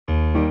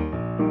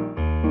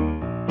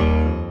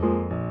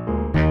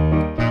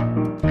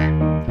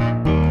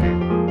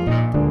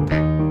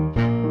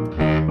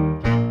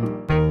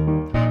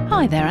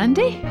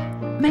Andy.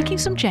 Making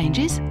some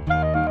changes?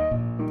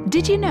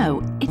 Did you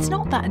know it's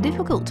not that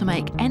difficult to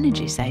make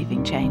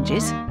energy-saving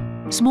changes?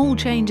 Small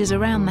changes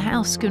around the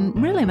house can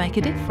really make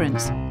a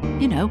difference.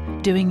 You know,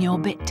 doing your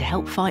bit to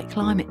help fight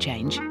climate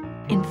change.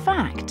 In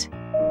fact,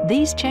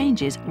 these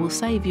changes will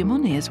save you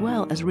money as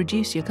well as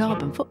reduce your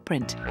carbon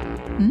footprint.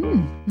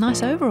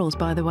 Nice overalls,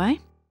 by the way.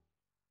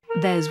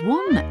 There's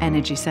one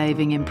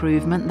energy-saving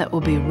improvement that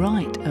will be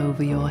right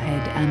over your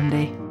head,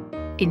 Andy.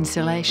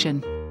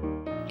 Insulation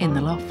in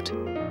the loft.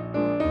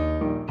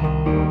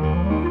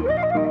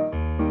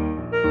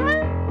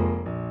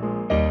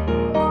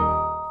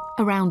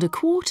 Around a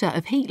quarter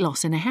of heat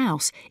loss in a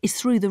house is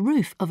through the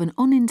roof of an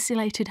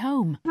uninsulated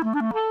home.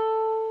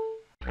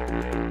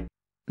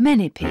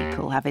 Many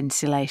people have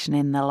insulation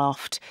in the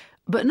loft,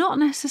 but not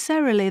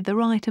necessarily the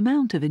right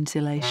amount of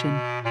insulation.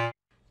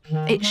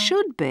 It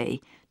should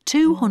be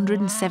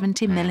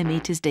 270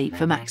 millimetres deep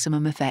for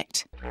maximum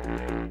effect.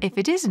 If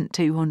it isn't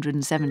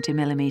 270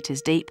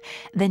 millimetres deep,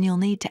 then you'll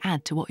need to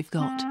add to what you've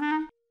got.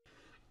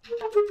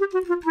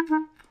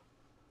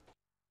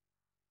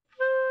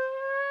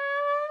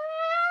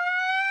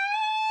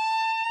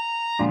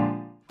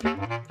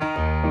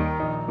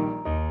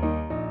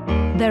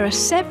 There are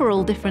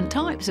several different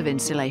types of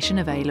insulation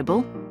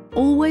available.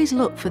 Always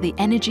look for the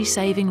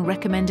energy-saving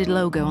recommended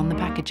logo on the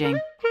packaging.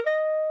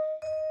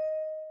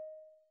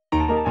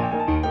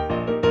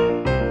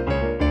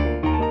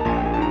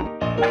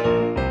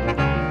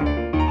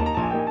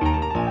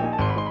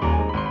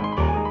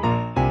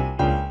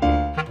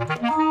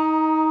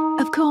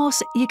 Of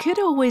course, you could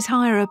always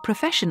hire a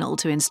professional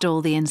to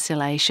install the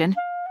insulation.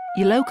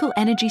 Your local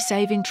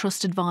energy-saving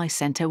trust advice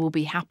centre will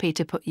be happy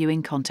to put you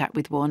in contact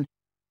with one.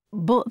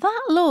 But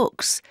that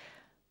looks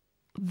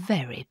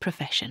very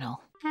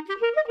professional.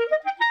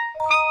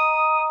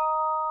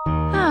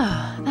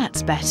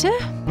 That's better.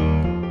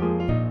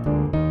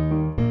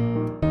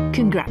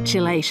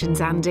 Congratulations,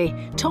 Andy.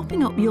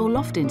 Topping up your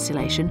loft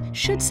insulation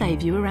should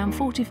save you around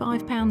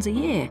 £45 a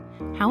year.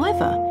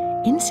 However,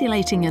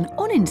 insulating an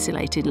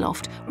uninsulated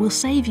loft will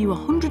save you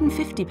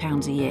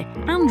 £150 a year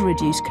and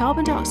reduce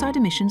carbon dioxide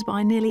emissions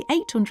by nearly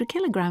 800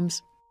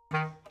 kilograms.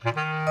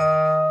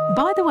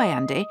 By the way,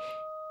 Andy,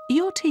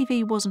 your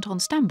TV wasn't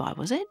on standby,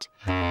 was it?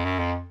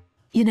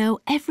 You know,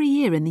 every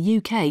year in the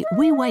UK,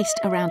 we waste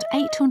around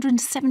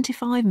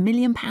 £875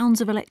 million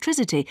of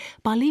electricity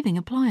by leaving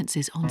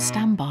appliances on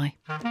standby.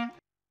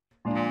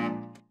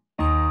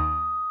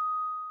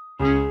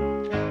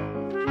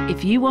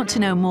 If you want to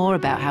know more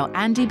about how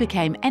Andy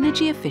became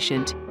energy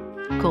efficient,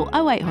 call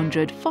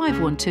 0800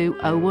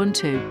 512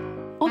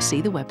 012 or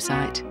see the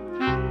website.